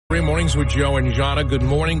Three mornings with Joe and Jahna. Good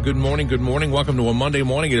morning, good morning, good morning. Welcome to a Monday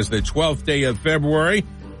morning. It is the 12th day of February.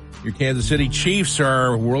 Your Kansas City Chiefs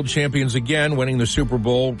are world champions again, winning the Super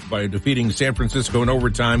Bowl by defeating San Francisco in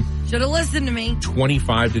overtime. Should have listened to me.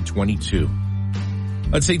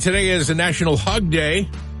 25-22. Let's see, today is a National Hug Day.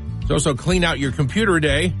 It's also Clean Out Your Computer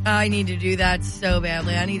Day. I need to do that so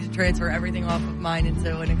badly. I need to transfer everything off of mine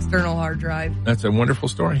into an external hard drive. That's a wonderful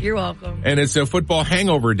story. You're welcome. And it's a Football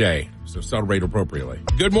Hangover Day, so celebrate appropriately.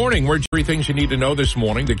 Good morning. We're three things you need to know this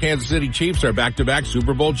morning. The Kansas City Chiefs are back-to-back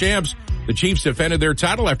Super Bowl champs. The Chiefs defended their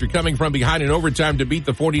title after coming from behind in overtime to beat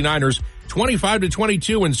the 49ers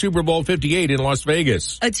 25-22 in Super Bowl 58 in Las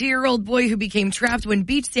Vegas. A 2-year-old boy who became trapped when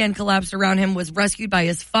beach sand collapsed around him was rescued by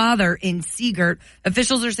his father in Seagirt.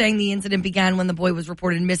 Officials are saying the incident began when the boy was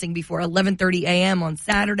reported missing before 11:30 a.m. on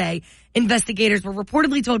Saturday. Investigators were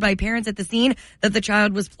reportedly told by parents at the scene that the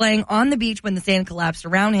child was playing on the beach when the sand collapsed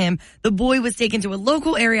around him. The boy was taken to a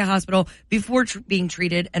local area hospital before being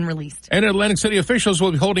treated and released. And Atlantic City officials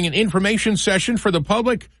will be holding an information session for the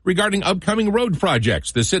public regarding upcoming road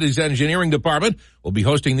projects. The city's engineering department will be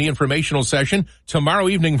hosting the informational session tomorrow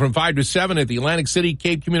evening from 5 to 7 at the Atlantic City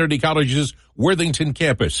Cape Community College's Worthington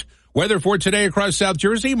campus. Weather for today across South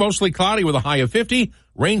Jersey, mostly cloudy with a high of 50.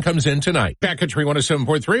 Rain comes in tonight. Cat Country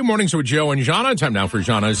 107.3, mornings with Joe and Jahna. Time now for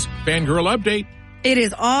Jahna's Fangirl Update. It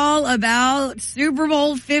is all about Super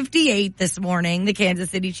Bowl 58 this morning. The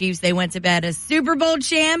Kansas City Chiefs, they went to bed as Super Bowl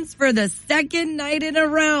champs for the second night in a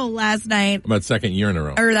row last night. About second year in a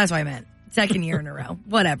row. Or that's what I meant. Second year in a row.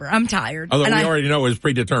 Whatever. I'm tired. Although we already know it was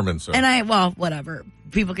predetermined. So. Well, whatever.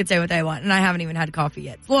 People could say what they want, and I haven't even had coffee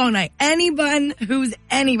yet. It's a long night. Anyone who's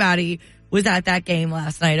anybody was at that game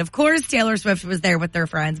last night. Of course, Taylor Swift was there with their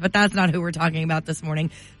friends, but that's not who we're talking about this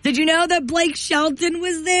morning. Did you know that Blake Shelton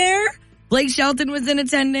was there? Blake Shelton was in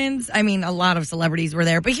attendance. I mean, a lot of celebrities were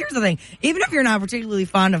there. But here's the thing. Even if you're not particularly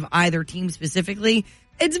fond of either team specifically,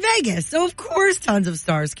 it's Vegas. So, of course, tons of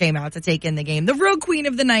stars came out to take in the game. The real queen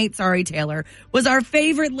of the night, Taylor, was our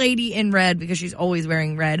favorite lady in red because she's always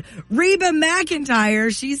wearing red. Reba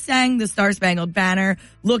McEntire, she sang the Star-Spangled Banner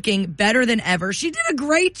looking better than ever. She did a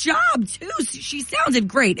great job, too. She sounded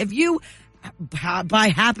great. If you, by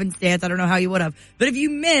happenstance, I don't know how you would have, but if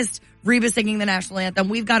you missed Reba singing the national anthem,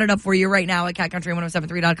 we've got it up for you right now at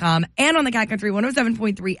catcountry1073.com and on the Cat Country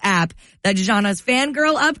 107.3 app. That's Jahna's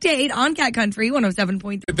Fangirl Update on Cat Country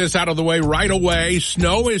 107.3. Get this out of the way right away.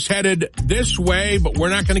 Snow is headed this way, but we're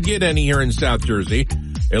not going to get any here in South Jersey.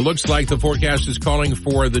 It looks like the forecast is calling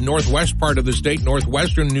for the northwest part of the state,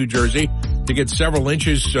 northwestern New Jersey, to get several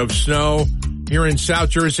inches of snow. Here in South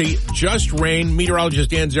Jersey, just rain. Meteorologist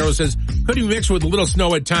Dan Zero says could be mixed with a little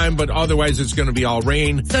snow at time, but otherwise it's going to be all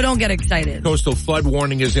rain. So don't get excited. Coastal flood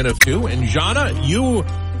warning is in effect too. And Jahna, you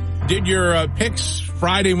did your picks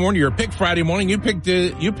Friday morning. Your pick Friday morning. You picked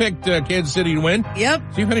Kansas City to win. Yep.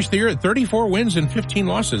 So you finished the year at 34 wins and 15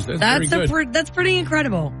 losses. That's very good. That's pretty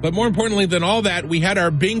incredible. But more importantly than all that, we had our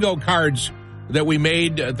bingo cards that we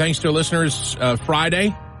made thanks to listeners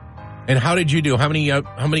Friday. And how did you do? How many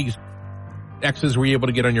X's were you able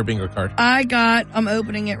to get on your bingo card? I'm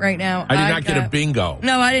opening it right now. I did not get a bingo.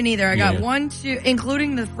 No, I didn't either. I got 1, 2,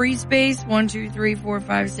 including the free space, 1, 2, 3, 4,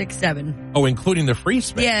 5, 6, 7. Oh, including the free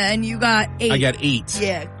space? Yeah, and you got 8. I got 8.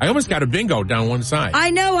 Yeah. I almost got a bingo down one side.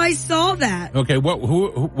 I know, I saw that. Okay,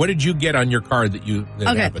 what did you get on your card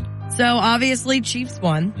that happened? So obviously Chiefs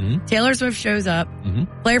won. Mm-hmm. Taylor Swift shows up.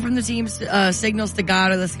 Mm-hmm. Player from the team signals to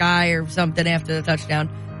God or the sky or something after the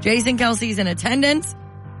touchdown. Jason Kelsey's in attendance.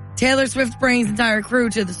 Taylor Swift brings entire crew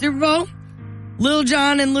to the Super Bowl. Lil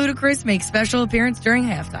Jon and Ludacris make special appearance during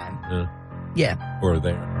halftime. Yeah. Or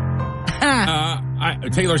there.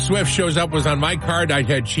 Taylor Swift shows up was on my card. I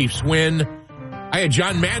had Chiefs win. I had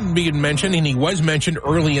John Madden being mentioned, and he was mentioned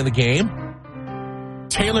early in the game.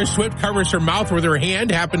 Taylor Swift covers her mouth with her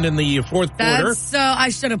hand. Happened in the fourth quarter. So I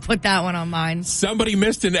should have put that one on mine. Somebody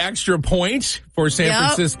missed an extra point for San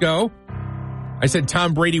Francisco. I said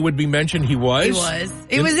Tom Brady would be mentioned. He was. He was.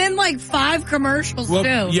 It was in like 5 commercials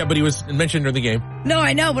too. Yeah, but he was mentioned during the game. No,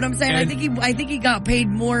 I know, but I'm saying I think he got paid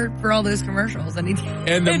more for all those commercials than he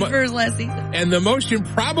did for his last season. And the most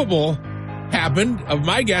improbable happened of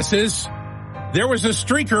my guesses. There was a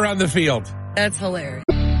streaker on the field. That's hilarious.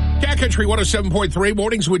 Cat Country 107.3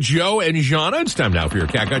 mornings with Joe and Jahna. It's time now for your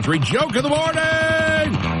Cat Country joke of the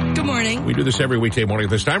morning. Good morning. We do this every weekday morning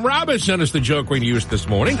at this time. Rob has sent us the joke we're going to use this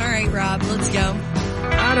morning. All right, Rob, let's go.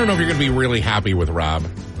 I don't know if you're going to be really happy with Rob.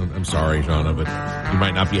 I'm sorry, Jahna, but you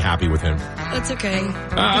might not be happy with him. That's okay.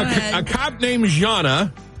 A cop named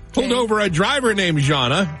Jahna pulled over a driver named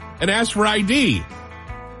Jahna and asked for ID.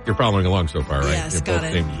 You're following along so far, right? Yes, You're got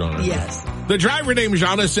both it. named Jahna. Yes. The driver named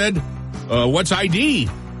Jahna said, what's ID?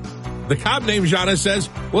 The cop named Jahna says,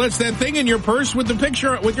 well, it's that thing in your purse with your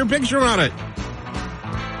picture on it.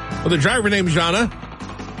 Well, the driver named Jahna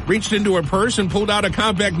reached into her purse and pulled out a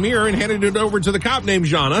compact mirror and handed it over to the cop named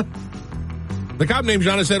Jahna. The cop named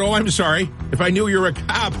Jahna said, oh, I'm sorry. If I knew you were a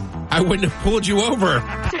cop, I wouldn't have pulled you over.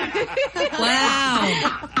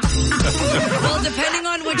 Wow. Well, depending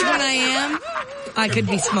on which one I am, I could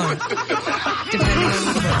be smart. Depending on which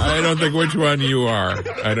one. I don't think which one you are.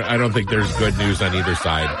 I don't think there's good news on either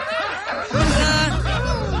side.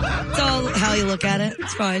 It's all how you look at it.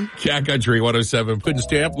 It's fine. Cat Country 107 couldn't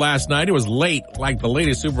stay up last night. It was late, like the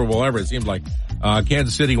latest Super Bowl ever. It seemed like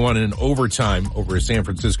Kansas City won in overtime over San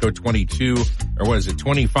Francisco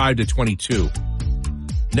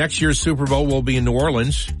 25-22. Next year's Super Bowl will be in New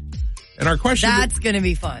Orleans. And our question... That's going to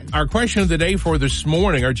be fun. Our question of the day for this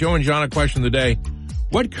morning, our Joe and Jahna question of the day,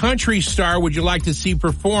 what country star would you like to see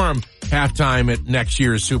perform halftime at next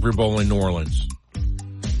year's Super Bowl in New Orleans?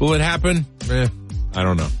 Will it happen? I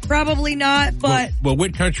don't know. Probably not, but... Well,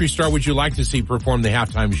 what country star would you like to see perform the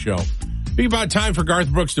halftime show? Be about time for Garth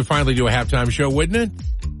Brooks to finally do a halftime show, wouldn't it?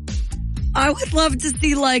 I would love to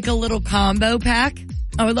see like a little combo pack.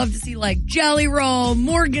 I would love to see like Jelly Roll,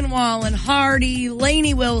 Morgan Wallen, Hardy,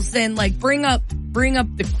 Lainey Wilson, like bring up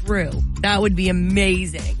the crew. That would be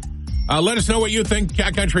amazing. Let us know what you think.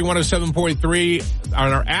 Cat Country 107.3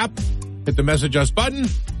 on our app. Hit the message us button,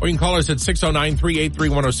 or you can call us at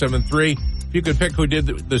 609-383-1073. If you could pick who did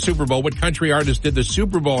the Super Bowl, what country artist did the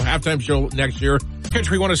Super Bowl halftime show next year.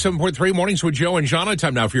 Country 107.3 mornings with Joe and Jahna.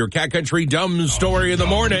 Time now for your Cat Country dumb story of the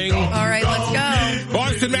morning. All right, let's go.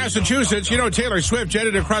 Boston, Massachusetts. You know, Taylor Swift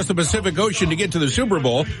jetted across the Pacific Ocean to get to the Super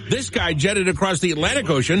Bowl. This guy jetted across the Atlantic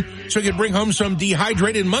Ocean so he could bring home some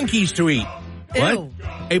dehydrated monkeys to eat. What? Ew.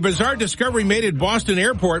 A bizarre discovery made at Boston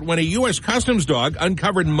Airport when a U.S. Customs dog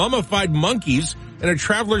uncovered mummified monkeys in a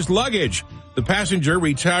traveler's luggage. The passenger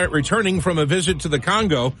returning from a visit to the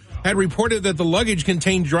Congo had reported that the luggage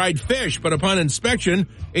contained dried fish, but upon inspection,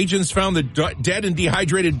 agents found the dead and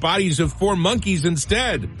dehydrated bodies of 4 monkeys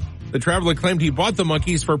instead. The traveler claimed he bought the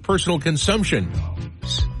monkeys for personal consumption.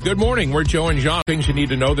 Good morning. We're Joe and John. Things you need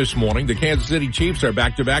to know this morning. The Kansas City Chiefs are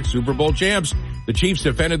back-to-back Super Bowl champs. The Chiefs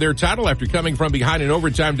defended their title after coming from behind in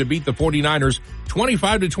overtime to beat the 49ers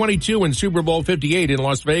 25-22 in Super Bowl 58 in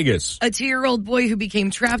Las Vegas. A 2-year-old boy who became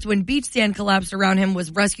trapped when beach sand collapsed around him was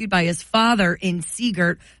rescued by his father in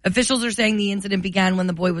Seagirt. Officials are saying the incident began when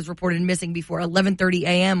the boy was reported missing before 11:30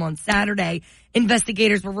 a.m. on Saturday.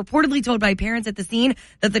 Investigators were reportedly told by parents at the scene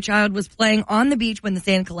that the child was playing on the beach when the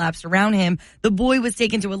sand collapsed around him. The boy was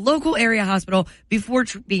taken to a local area hospital before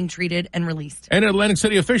being treated and released. And Atlantic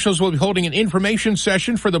City officials will be holding an information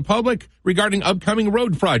session for the public regarding upcoming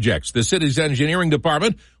road projects. The city's engineering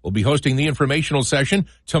department will be hosting the informational session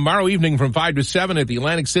tomorrow evening from 5 to 7 at the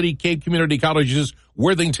Atlantic City Cape Community College's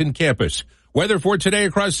Worthington campus. Weather for today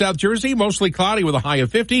across South Jersey, mostly cloudy with a high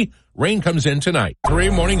of 50. Rain comes in tonight. 3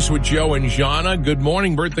 mornings with Joe and Jahna. Good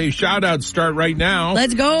morning. Birthday shout-outs start right now.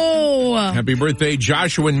 Let's go. Happy birthday,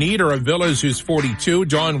 Joshua Nieder of Villas, who's 42.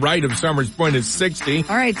 Dawn Wright of Summers Point is 60.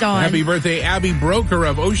 All right, Dawn. Happy birthday, Abby Broker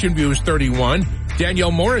of Ocean View is 31.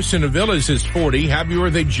 Danielle Morrison of Villas is 40. Happy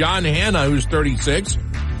birthday, John Hannah, who's 36.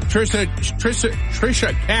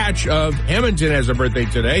 Trisha Catch of Hamilton has a birthday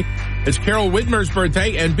today. It's Carol Whitmer's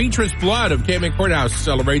birthday, and Beatrice Blood of Cape May Courthouse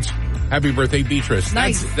celebrates. Happy birthday, Beatrice.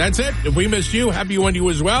 Nice. That's it. If we missed you, happy one to you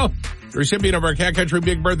as well. The recipient of our Cat Country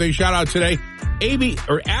Big Birthday shout out today,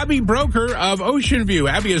 Abby Broker of Ocean View.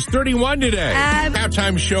 Abby is 31 today.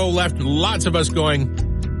 Halftime show left lots of us going,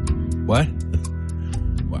 what?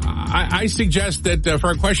 I suggest that for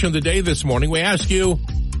our question of the day this morning, we ask you,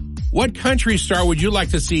 what country star would you like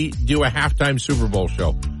to see do a halftime Super Bowl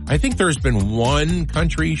show? I think there's been one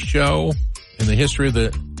country show in the history of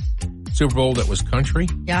the Super Bowl that was country.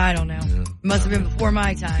 Yeah, I don't know. Yeah. Must have been before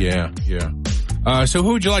my time. Yeah. So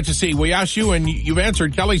who would you like to see? We asked you and you've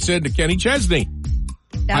answered. Kelly said Kenny Chesney.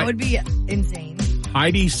 That would be insane.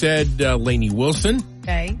 Heidi said Lainey Wilson.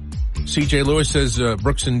 Okay. CJ Lewis says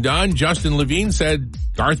Brooks and Dunn. Justin Levine said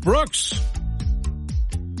Garth Brooks.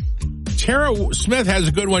 Tara Smith has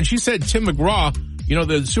a good one. She said Tim McGraw. You know,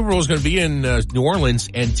 the Super Bowl is going to be in New Orleans,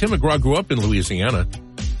 and Tim McGraw grew up in Louisiana.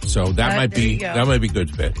 So that might be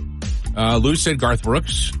good fit. Lou said Garth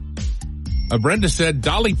Brooks. Brenda said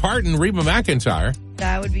Dolly Parton, Reba McEntire.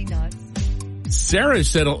 That would be nuts. Sarah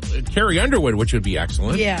said Carrie Underwood, which would be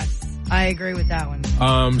excellent. Yes, I agree with that one.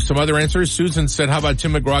 Some other answers. Susan said, how about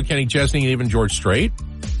Tim McGraw, Kenny Chesney, and even George Strait?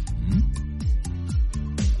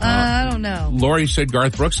 I don't know. Lori said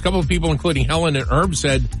Garth Brooks. A couple of people, including Helen and Herb,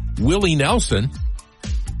 said Willie Nelson.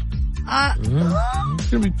 It's going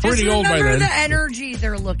to be pretty old by then. The energy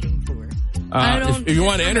they're looking for. If you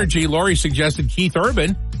want energy, Lori suggested Keith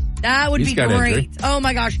Urban. That would He's be got great. energy. Oh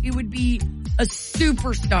my gosh, he would be a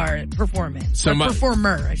superstar performance.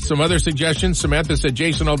 Performer. Some other suggestions. Samantha said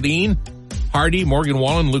Jason Aldean, Hardy, Morgan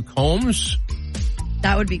Wallen, Luke Combs.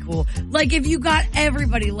 That would be cool. Like if you got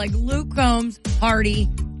everybody like Luke Combs, Hardy,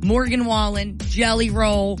 Morgan Wallen, Jelly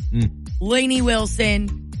Roll, Lainey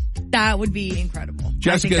Wilson, that would be incredible.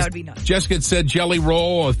 I think that would be nuts. Jessica said Jelly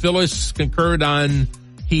Roll. Phyllis concurred on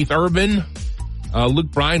Keith Urban.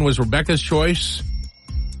 Luke Bryan was Rebecca's choice.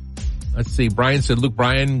 Let's see. Brian said Luke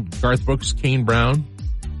Bryan, Garth Brooks, Kane Brown.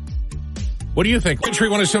 What do you think? Country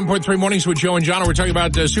 107.3 Mornings with Joe and Jahna. We're talking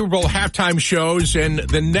about Super Bowl halftime shows, and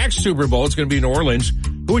the next Super Bowl is going to be in New Orleans.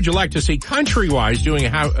 Who would you like to see country-wise doing a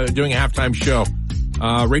halftime show?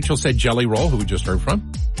 Rachel said Jelly Roll, who we just heard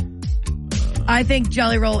from. I think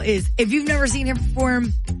Jelly Roll is, if you've never seen him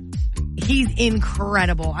perform, he's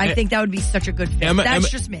incredible. I think that would be such a good fit. That's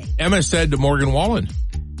just me. Emma said Morgan Wallen.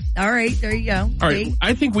 All right, there you go. All right,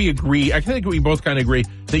 I think we agree. I think we both kind of agree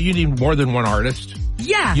that you need more than one artist.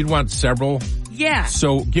 Yeah. You'd want several. Yeah.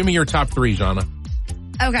 So give me your top three, Jahna.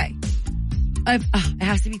 Okay. It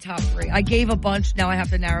has to be top three. I gave a bunch. Now I have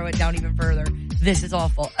to narrow it down even further. This is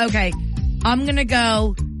awful. Okay. I'm going to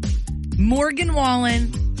go Morgan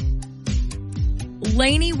Wallen,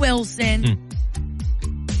 Lainey Wilson,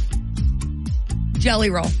 Jelly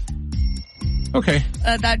Roll. Okay.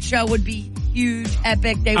 That show would be huge,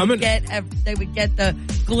 epic. They would get the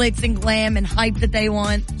glitz and glam and hype that they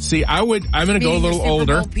want. See, I'm going to go a little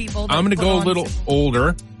older. I'm going to go a little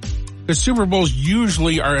older because Super Bowls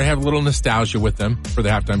usually have a little nostalgia with them for the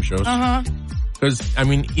halftime shows. Because I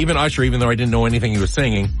mean, even Usher, even though I didn't know anything he was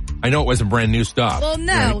singing, I know it wasn't brand new stuff. Well,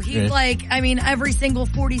 no, right? Every single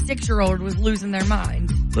 46-year-old was losing their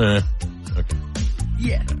mind. Okay.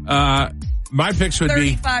 Yeah. My picks would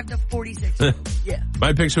 35 to 46. Yeah.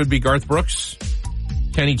 My picks would be Garth Brooks,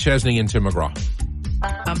 Kenny Chesney, and Tim McGraw.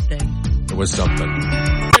 Something. It was something.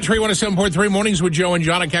 Country 107.3 Mornings with Joe and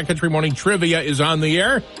Jahna. Cat Country Morning Trivia is on the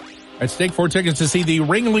air. At stake 4 tickets to see the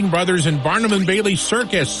Ringling Brothers and Barnum and Bailey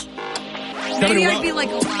Circus. Maybe I'd be like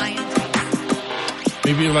a lion.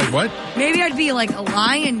 Maybe like what? Maybe I'd be like a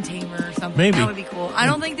lion tamer or something. Maybe. That would be cool. I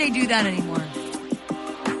don't think they do that anymore.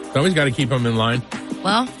 Somebody's got to keep them in line.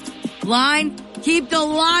 Well, keep the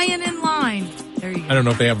lion in line. There you go. I don't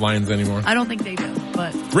know if they have lions anymore. I don't think they do,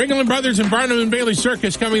 but. Ringling Brothers and Barnum and Bailey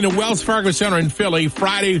Circus coming to Wells Fargo Center in Philly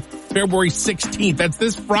Friday, February 16th. That's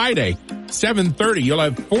this Friday, 7:30. You'll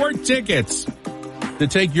have 4 tickets to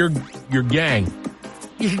take your gang.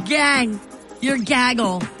 Your gang. Your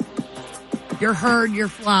gaggle. Your herd, your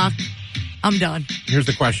flock. I'm done. Here's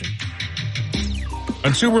the question.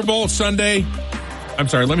 On Super Bowl Sunday,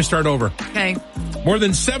 let me start over. Okay. More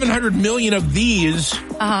than 700 million of these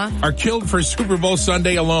are killed for Super Bowl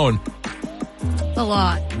Sunday alone. That's a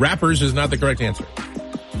lot. Rappers is not the correct answer.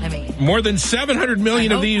 I mean. More than 700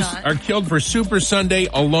 million of these are killed for Super Sunday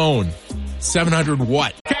alone. 700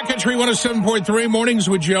 what? Cat Country 107.3 Mornings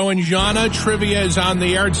with Joe and Jahna. Trivia is on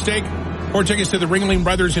the air at stake. 4 tickets to the Ringling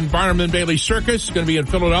Brothers and Barnum and Bailey Circus. It's going to be in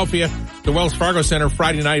Philadelphia, the Wells Fargo Center,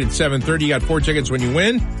 Friday night at 7:30. You got 4 tickets when you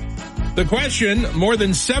win. The question, more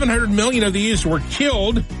than 700 million of these were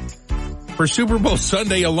killed for Super Bowl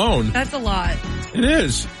Sunday alone. That's a lot. It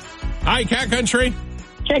is. Hi, Cat Country.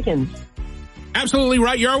 Chickens. Absolutely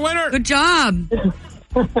right. You're a winner. Good job.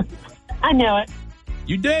 I know it.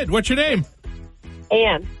 You did. What's your name?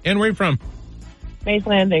 Ann. And where are you from? Mays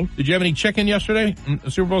Landing. Did you have any chicken yesterday,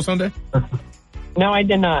 Super Bowl Sunday? No, I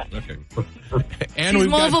did not. Okay. And she's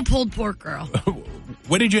more of a pulled pork girl.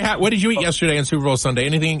 What did you have? What did you eat yesterday on Super Bowl Sunday?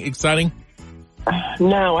 Anything exciting?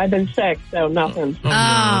 No, I've been sick, so nothing.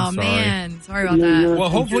 Oh man, sorry about that. Well,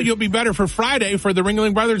 hopefully you'll be better for Friday for the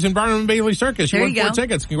Ringling Brothers and Barnum and Bailey Circus. You won 4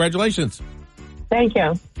 tickets. Congratulations. Thank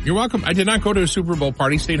you. You're welcome. I did not go to a Super Bowl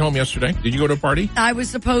party. Stayed home yesterday. Did you go to a party? I was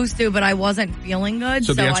supposed to, but I wasn't feeling good.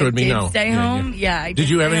 So the answer would be no. Stay home. Yeah. Did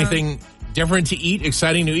you have anything different to eat?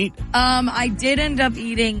 Exciting to eat? I did end up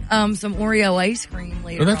eating some Oreo ice cream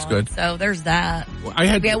later. Oh, that's good. So there's that. Well, I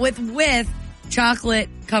had with chocolate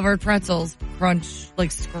covered pretzels, crunch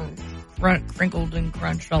crinkled and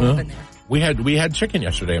crunched all up in there. We had chicken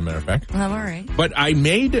yesterday, as a matter of fact. Oh, all right. But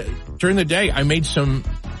during the day I made some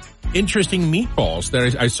interesting meatballs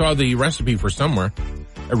that I saw the recipe for somewhere.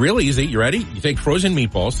 Really easy. You ready? You take frozen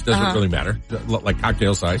meatballs. Doesn't really matter. Like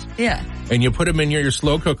cocktail size. Yeah. And you put them in your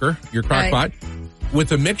slow cooker, your crock pot,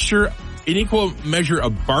 with a mixture, an equal measure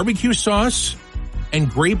of barbecue sauce and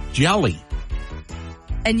grape jelly.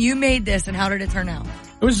 And you made this, and how did it turn out?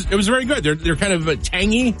 It was very good. They're kind of a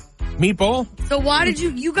tangy meatball. So why did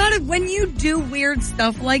you gotta, when you do weird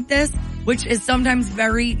stuff like this, which is sometimes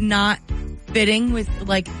very not fitting with With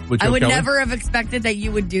I Joe would Kelly? never have expected that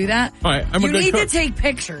you would do that. All right, I'm a You good need cook. to take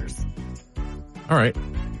pictures. All right.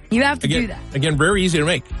 You have to Again, do that. Again, very easy to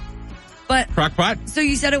make. But Crock pot, so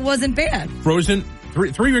you said it wasn't bad. frozen,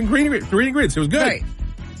 three ingredients. It was good. Right.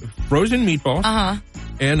 Frozen meatballs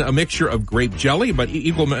and a mixture of grape jelly, but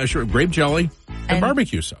equal measure of grape jelly and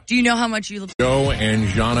barbecue sauce. Do you know how much you Joe and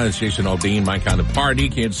Jahna, it's Jason Aldean, My Kind of Party,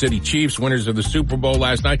 Kansas City Chiefs, winners of the Super Bowl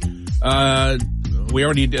last night. We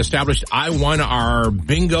already established I won our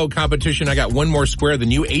bingo competition. I got one more square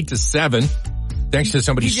than you, 8-7. Thanks to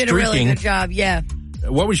somebody You did streaking. a really good job, yeah.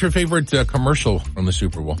 What was your favorite commercial from the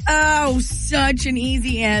Super Bowl? Oh, such an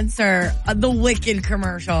easy answer. The Wicked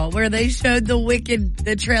commercial, where they showed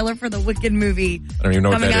the trailer for the Wicked movie I don't even know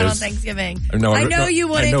what coming that out is. on Thanksgiving. I know you I have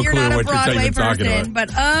wouldn't. no You're clue not a what you're Broadway even talking person,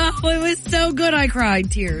 about. but it was so good. I cried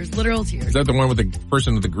tears, literal tears. Is that the one with the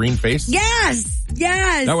person with the green face? Yes.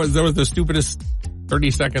 That was the stupidest 30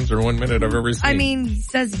 seconds or 1 minute I've ever seen. I mean, he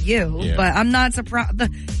says you, Yeah. but I'm not surprised.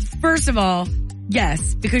 First of all,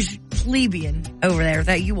 yes, because plebeian over there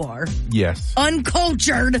that you are. Yes.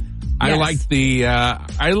 Uncultured. I Yes.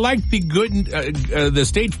 liked the good, the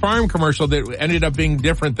State Farm commercial that ended up being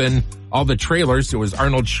different than all the trailers. It was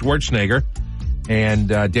Arnold Schwarzenegger and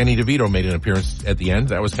Danny DeVito made an appearance at the end.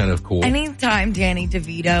 That was kind of cool. Anytime Danny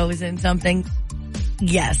DeVito is in something,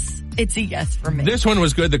 yes. It's a yes for me. This one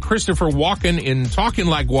was good. The Christopher Walken in Talking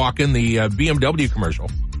Like Walken, the BMW commercial.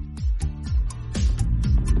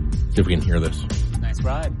 See if we can hear this. Nice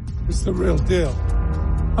ride. It's the real deal.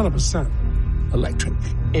 100% electric.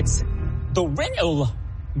 It's the real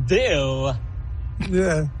deal.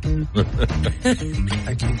 Yeah.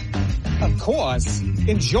 Thank you. Of course.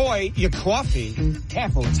 Enjoy your coffee.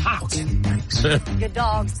 Careful, it's hot. Your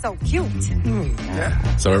dog's so cute.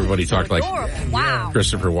 So everybody talked like Adorable. Wow.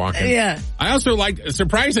 Christopher Walken. Yeah. I also liked,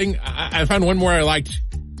 surprising, I found one more I liked.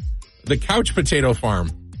 The Couch Potato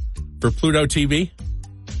Farm for Pluto TV.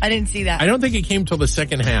 I didn't see that. I don't think it came till the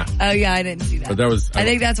second half, Oh, yeah, I didn't see that. but that was, I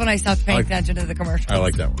think that's when I stopped paying I like- attention to the commercial. I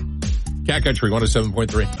like that one. Cat Country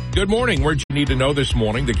 107.3. Good morning. Where'd you need to know this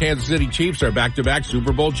morning? The Kansas City Chiefs are back-to-back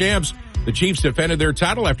Super Bowl champs. The Chiefs defended their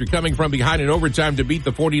title after coming from behind in overtime to beat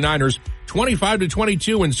the 49ers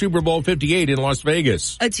 25-22 in Super Bowl 58 in Las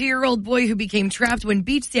Vegas. A 2-year-old boy who became trapped when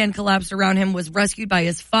beach sand collapsed around him was rescued by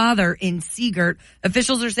his father in Seagirt.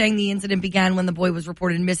 Officials are saying the incident began when the boy was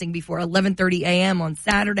reported missing before 11:30 a.m. on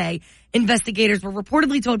Saturday. Investigators were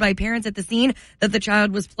reportedly told by parents at the scene that the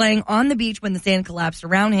child was playing on the beach when the sand collapsed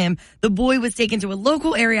around him. The boy was taken to a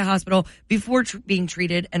local area hospital before being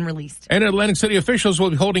treated and released. And Atlantic City officials will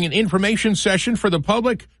be holding an information session for the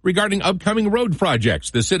public regarding upcoming road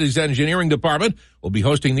projects. The city's engineering department will be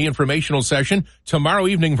hosting the informational session tomorrow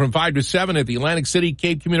evening from 5 to 7 at the Atlantic City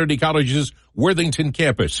Cape Community College's Worthington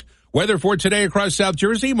campus. Weather for today across South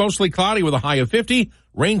Jersey, mostly cloudy with a high of 50.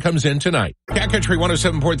 Rain comes in tonight. Cat Country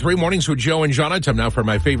 107.3 mornings with Joe and Jahna. Time now for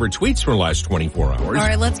my favorite tweets from the last 24 hours. All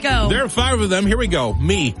right, let's go. There are 5 of them. Here we go.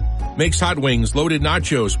 Me makes hot wings, loaded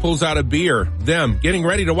nachos, pulls out a beer. Them getting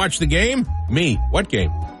ready to watch the game. Me. What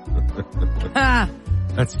game?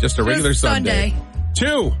 That's just a regular Just Sunday. Sunday.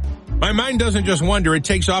 2. My mind doesn't just wander. It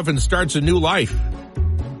takes off and starts a new life.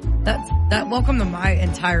 That welcome to my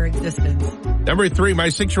entire existence. Number 3. My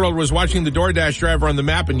 6-year-old was watching the DoorDash driver on the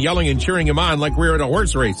map and yelling and cheering him on like we were at a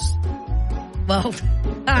horse race. Well,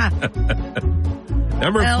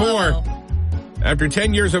 Number 4. After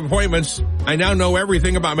 10 years of appointments, I now know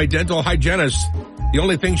everything about my dental hygienist. The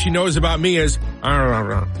only thing she knows about me is,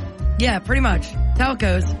 yeah, pretty much. That's how it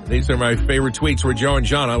goes. These are my favorite tweets with Joe and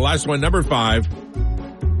Jahna. Last one, number 5.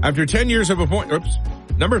 After 10 years of appointments,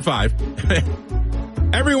 number 5.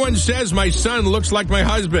 Everyone says my son looks like my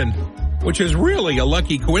husband, which is really a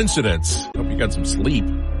lucky coincidence. Hope you got some sleep.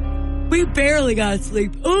 We barely got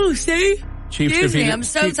sleep. Oh, see? Chiefs Excuse me, defeated, I'm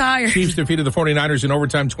so tired. Chiefs defeated the 49ers in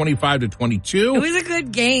overtime 25-22. It was a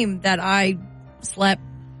good game that I slept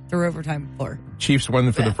through overtime for. Chiefs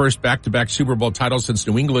won for the first back-to-back Super Bowl title since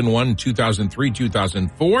New England won in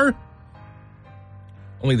 2003-2004.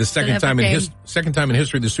 Only the second time in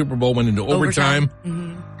history the Super Bowl went into overtime.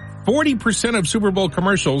 40% of Super Bowl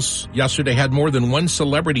commercials yesterday had more than one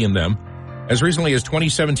celebrity in them. As recently as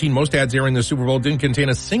 2017, most ads airing the Super Bowl didn't contain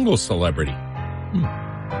a single celebrity.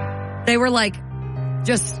 They were like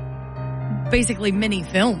just basically mini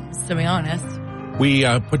films, to be honest. We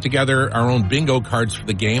put together our own bingo cards for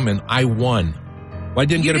the game, and I won. Well, I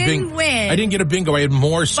didn't You get a didn't bingo. win. I didn't get a bingo. I had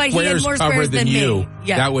more But he had squares more covered squares than than you. me.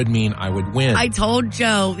 Yeah. That would mean I would win. I told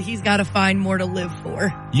Joe he's got to find more to live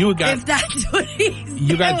for. You got If that's what he's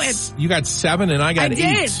you doing. got 7 and I got I 8.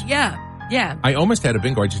 did. Yeah. I almost had a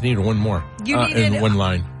bingo. I just needed one more. You needed in one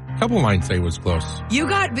line. couple might say was close. You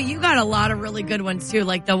got a lot of really good ones too.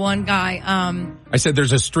 Like the one guy, I said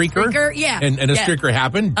there's a streaker. Yeah. And a streaker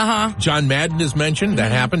happened. Uh-huh. John Madden is mentioned.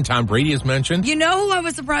 That happened. Tom Brady is mentioned. You know who I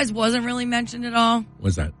was surprised wasn't really mentioned at all? What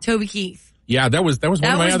was that? Toby Keith. Yeah, that was one of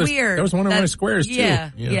my other. Weird. That was one of my squares too.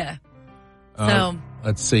 Yeah. So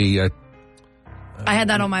let's see. I had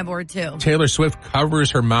that on my board too. Taylor Swift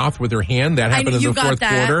covers her mouth with her hand. That happened in the fourth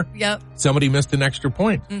quarter. Yep. Somebody missed an extra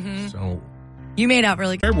point. So you made out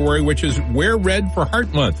really good. February, which is Wear Red for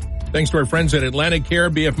Heart Month. Thanks to our friends at Atlantic Care,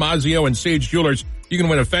 BF Mazzio, and Sage Jewelers, you can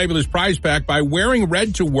win a fabulous prize pack by wearing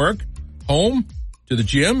red to work, home, to the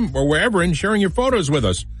gym, or wherever, and sharing your photos with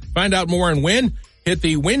us. Find out more and win. Hit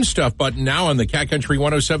the Win Stuff button now on the Cat Country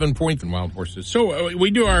 107 point and Wild Horses. So we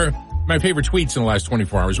do my favorite tweets in the last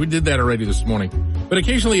 24 hours. We did that already this morning. But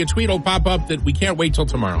occasionally a tweet will pop up that we can't wait till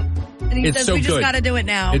tomorrow. And he says we just got to do it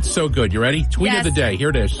now. It's so good. You ready? Tweet of the day.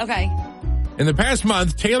 Here it is. Okay. In the past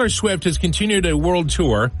month, Taylor Swift has continued a world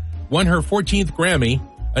tour, won her 14th Grammy,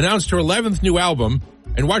 announced her 11th new album,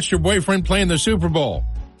 and watched her boyfriend play in the Super Bowl.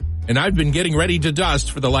 And I've been getting ready to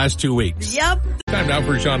dust for the last 2 weeks. Yep. Time now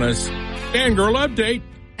for Jahna's Fangirl Update.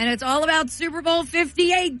 And it's all about Super Bowl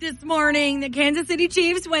 58 this morning. The Kansas City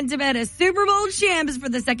Chiefs went to bed as Super Bowl champs for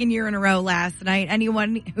the second year in a row last night.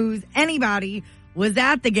 Anybody was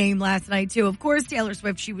at the game last night, too. Of course, Taylor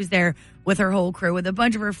Swift, she was there with her whole crew, with a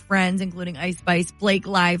bunch of her friends, including Ice Spice, Blake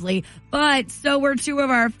Lively. But so were two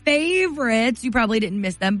of our favorites. You probably didn't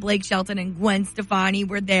miss them. Blake Shelton and Gwen Stefani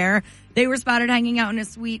were there. They were spotted hanging out in a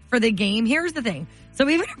suite for the game. Here's the thing. So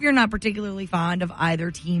even if you're not particularly fond of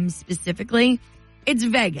either team specifically, it's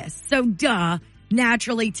Vegas. So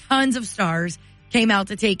naturally, tons of stars came out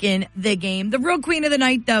to take in the game. The real queen of the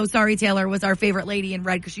night, though, sorry, Taylor, was our favorite lady in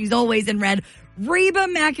red because she's always in red. Reba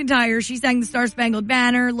McEntire, she sang the Star-Spangled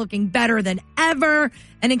Banner, looking better than ever.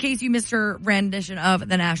 And in case you missed her rendition of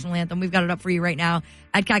the national anthem, we've got it up for you right now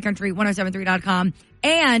at catcountry1073.com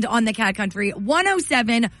and on the Cat Country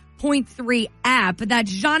 107.3 app.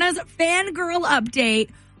 That's Jahna's Fangirl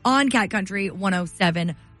Update on Cat Country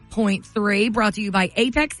 107.3, brought to you by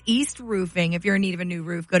Apex East Roofing. If you're in need of a new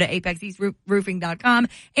roof, go to apexeastroofing.com,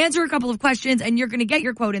 answer a couple of questions, and you're going to get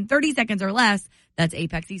your quote in 30 seconds or less. That's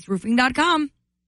apexeastroofing.com.